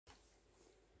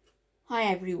Hi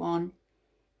everyone.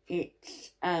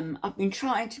 I've been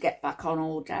trying to get back on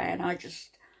all day, and I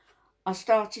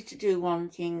started to do one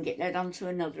thing, it led on to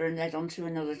another and led on to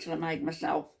another till I made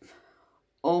myself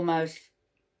almost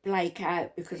flake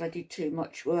out because I did too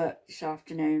much work this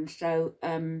afternoon. So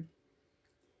the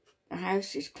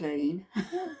house is clean.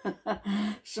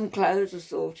 Some clothes are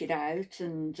sorted out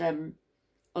and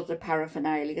other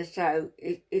paraphernalia. So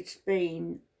it's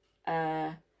been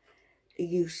a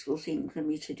useful thing for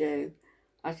me to do.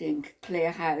 I think clear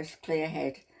house, clear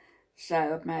head.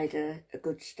 So I've made a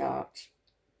good start.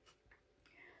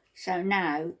 So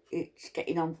now it's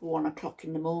getting on for 1 o'clock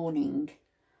in the morning.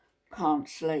 Can't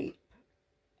sleep,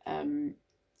 even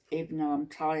though I'm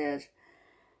tired.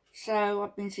 So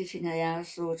I've been sitting here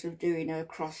sort of doing a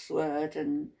crossword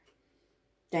and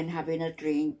then having a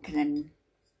drink and then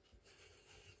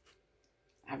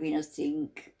having a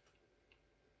think.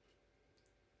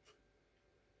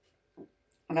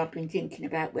 And I've been thinking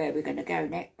about where we're going to go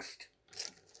next.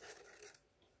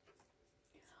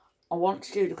 I want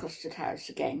to do the Custard House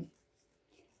again.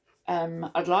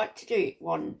 I'd like to do it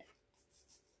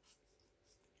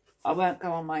I won't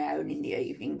go on my own in the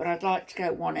evening, but I'd like to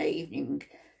go one evening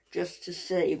just to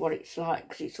see what it's like,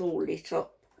 because it's all lit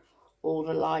up, all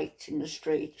the lights in the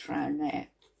streets around there.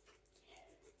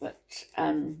 But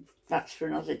that's for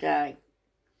another day.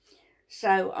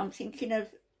 So I'm thinking of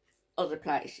other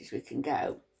places we can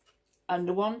go. And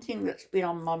the one thing that's been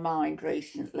on my mind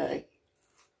recently,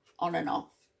 on and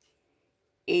off,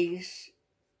 is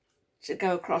to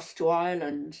go across to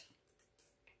Ireland.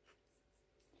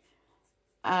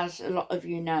 As a lot of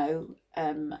you know,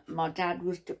 my dad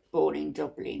was born in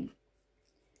Dublin.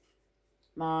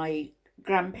 My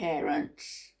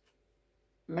grandparents,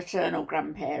 maternal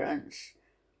grandparents,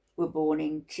 were born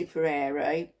in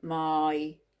Tipperary.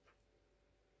 My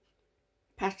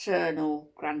paternal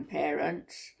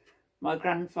grandparents, my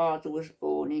grandfather was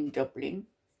born in Dublin,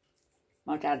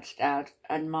 my dad's dad,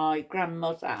 and my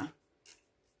grandmother,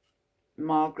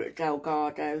 Margaret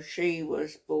Delgado, she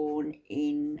was born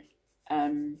in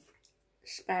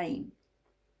Spain.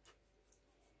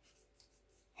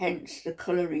 Hence the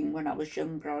colouring. When I was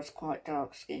younger I was quite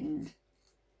dark skinned.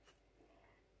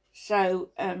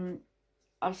 So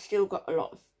I've still got a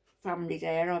lot of family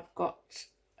there. I've got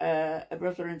a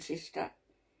brother and sister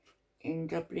in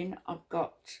Dublin. I've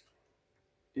got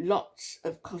lots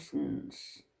of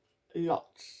cousins,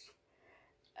 lots.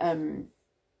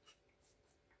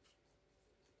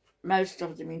 Most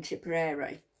of them in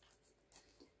Tipperary.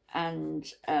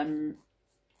 And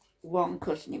one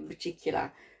cousin in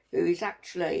particular, who is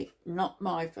actually not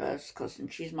my first cousin,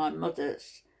 she's my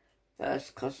mother's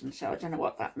first cousin, so I don't know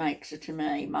what that makes her to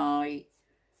me. My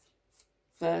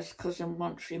first cousin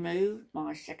once removed,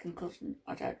 my second cousin,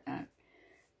 I don't know.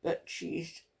 But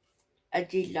she's a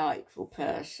delightful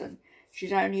person.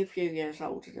 She's only a few years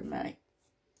older than me.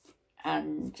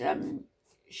 And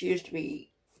she used to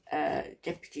be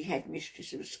deputy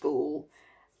headmistress of a school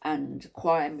and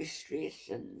choir mistress,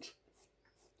 and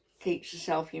keeps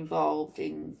herself involved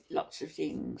in lots of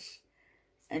things.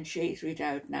 And she's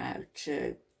widowed now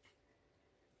too.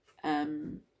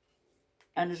 And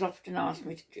has often asked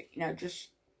me to, just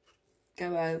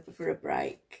go over for a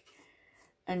break.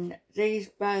 And these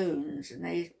bones and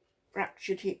these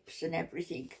fractured hips and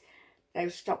everything,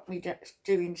 they've stopped me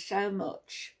doing so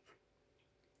much.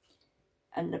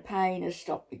 And the pain has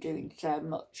stopped me doing so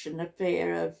much, and the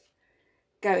fear of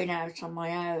going out on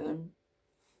my own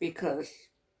because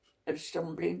of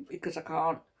stumbling, because I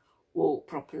can't walk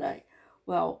properly.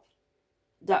 Well,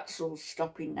 that's all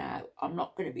stopping now. I'm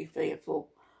not going to be fearful.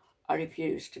 I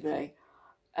refuse to be.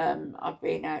 I've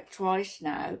been out twice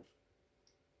now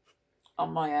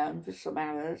on my own for some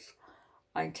hours.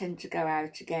 I intend to go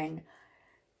out again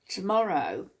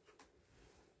tomorrow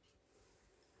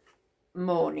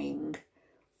morning.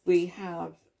 We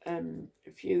have a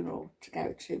funeral to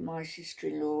go to. My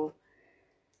sister-in-law,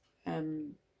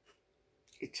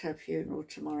 it's her funeral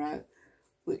tomorrow,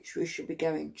 which we should be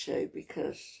going to,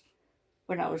 because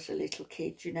when I was a little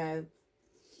kid,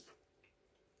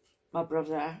 my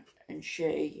brother and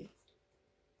she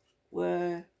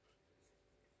were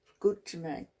good to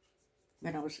me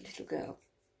when I was a little girl.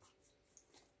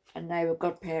 And they were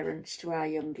godparents to our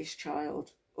youngest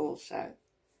child also.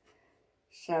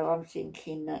 So I'm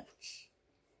thinking that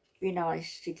it'd be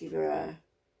nice to give her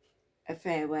a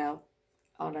farewell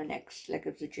on her next leg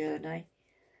of the journey.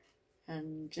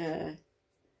 And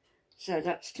so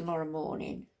that's tomorrow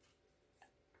morning,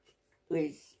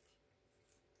 with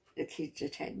the kids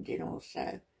attending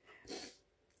also.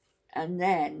 And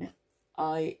then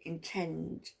I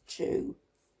intend to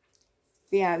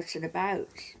be out and about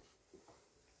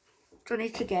Done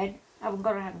it again. Haven't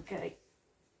got a hanky.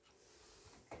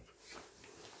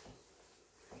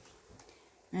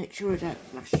 Make sure I don't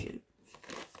flash you.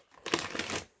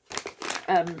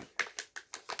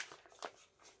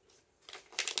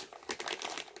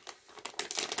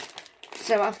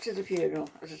 So after the funeral,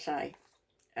 as I say,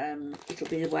 it'll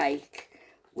be the wake,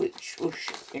 which will,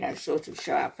 sort of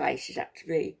show our faces. Have to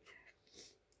be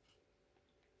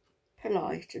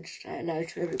polite and say hello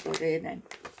to everybody, and then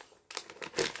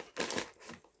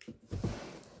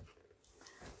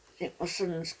I think my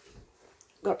son's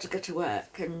got to go to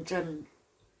work, and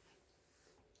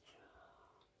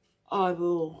I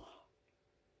will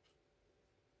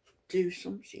do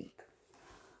something.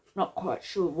 Not quite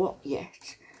sure what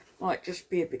yet. Might just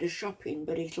be a bit of shopping,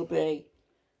 but it'll be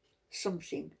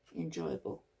something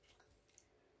enjoyable,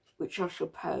 which I shall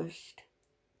post.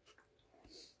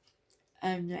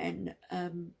 And then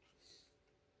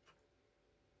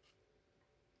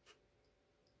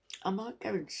I might go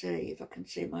and see if I can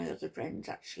see my other friends,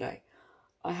 actually.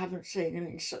 I haven't seen them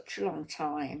in such a long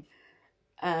time.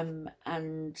 And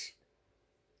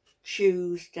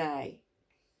Tuesday,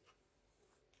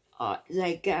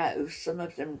 some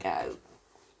of them go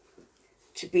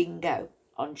to bingo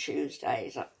on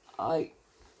Tuesdays. I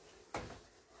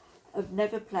have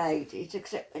never played it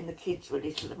except when the kids were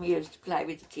little and we used to play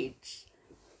with the kids,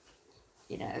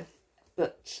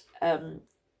 but I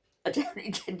don't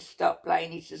intend to start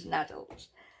playing it as an adult,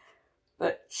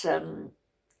 but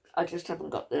I just haven't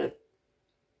got the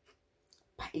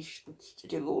patience to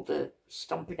do all the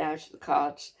stomping out of the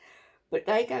cards. But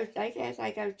they go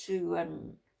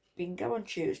to bingo on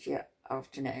Tuesday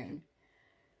afternoon.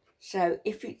 So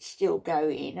if it's still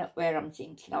going at where I'm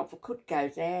thinking of, I could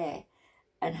go there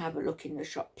and have a look in the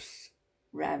shops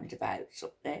roundabouts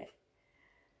up there.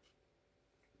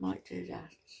 Might do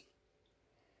that.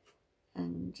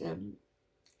 And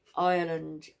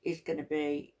Ireland is going to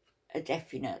be a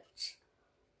definite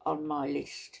on my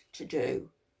list to do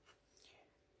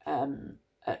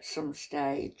at some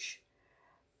stage.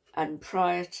 And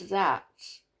prior to that,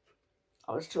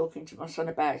 I was talking to my son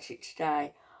about it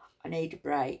today. I need a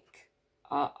break.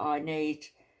 I need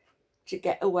to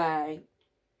get away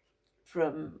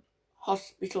from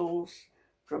hospitals,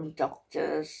 from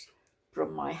doctors,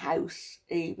 from my house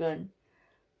even,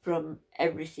 from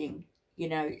everything.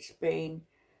 It's been,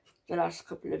 the last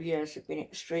couple of years have been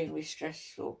extremely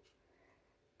stressful.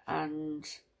 And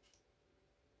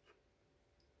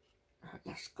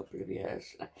last couple of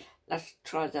years, let's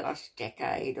try the last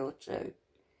decade or two.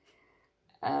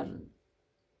 And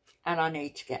I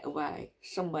need to get away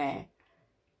somewhere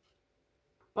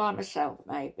by myself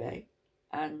maybe,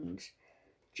 and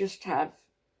just have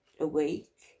a week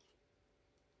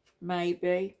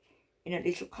maybe in a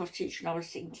little cottage. And I was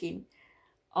thinking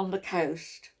on the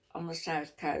coast, on the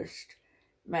south coast,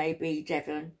 maybe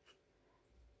Devon,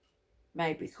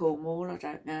 maybe Cornwall, I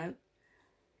don't know.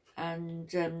 And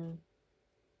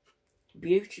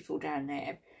beautiful down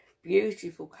there,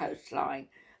 beautiful coastline.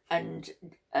 And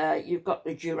you've got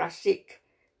the Jurassic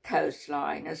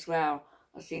coastline as well.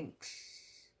 I think,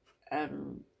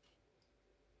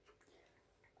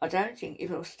 I don't think,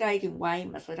 if I stayed in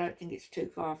Weymouth, I don't think it's too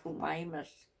far from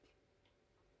Weymouth.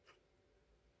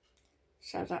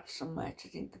 So that's somewhere to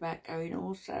think about going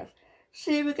also.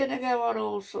 See, we're going to go on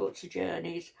all sorts of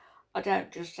journeys. I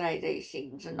don't just say these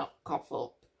things and not cough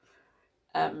up.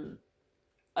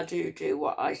 I do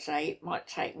what I say. It might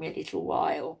take me a little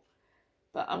while,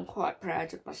 but I'm quite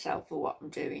proud of myself for what I'm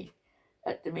doing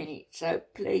at the minute. So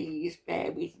please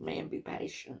bear with me and be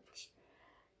patient.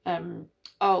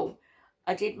 Oh,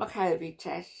 I did my COVID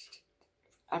test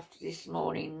after this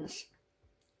morning's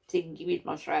thingy with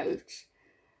my throat.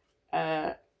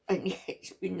 And yeah,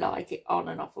 it's been like it on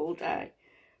and off all day.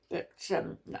 But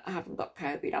I haven't got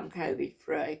COVID. I'm COVID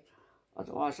free.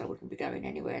 Otherwise I wouldn't be going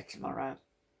anywhere tomorrow.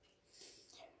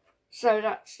 So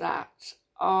that's that.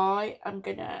 I am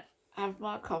going to have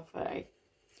my coffee.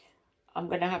 I'm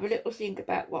going to have a little think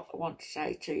about what I want to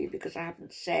say to you, because I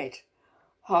haven't said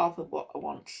half of what I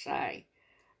want to say.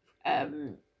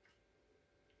 And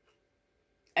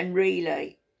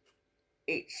really,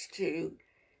 it's to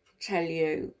tell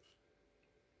you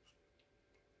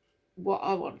what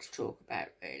I want to talk about,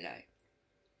 really.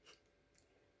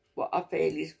 What I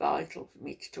feel is vital for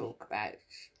me to talk about.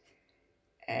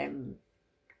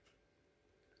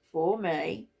 For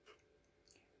me,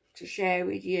 to share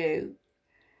with you,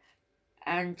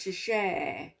 and to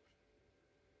share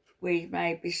with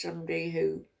maybe somebody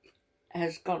who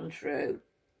has gone through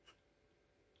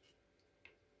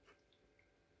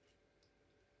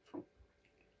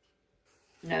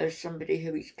knows somebody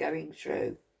who is going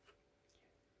through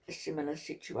a similar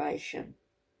situation.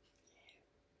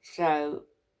 So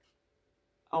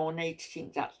I'll need to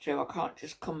think that through. I can't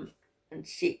just come and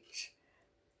sit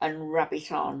and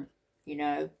rabbit on, you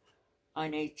know. I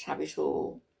need to have it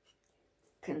all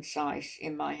concise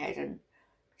in my head, and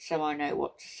so I know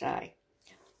what to say.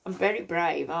 I'm very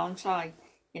brave, aren't I?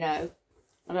 You know,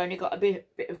 I've only got a bit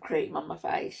of cream on my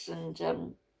face, and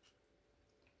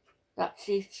that's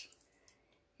it,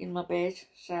 in my bed.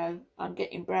 So I'm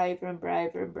getting braver and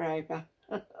braver and braver.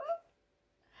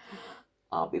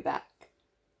 I'll be back.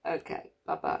 Okay,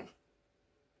 bye-bye.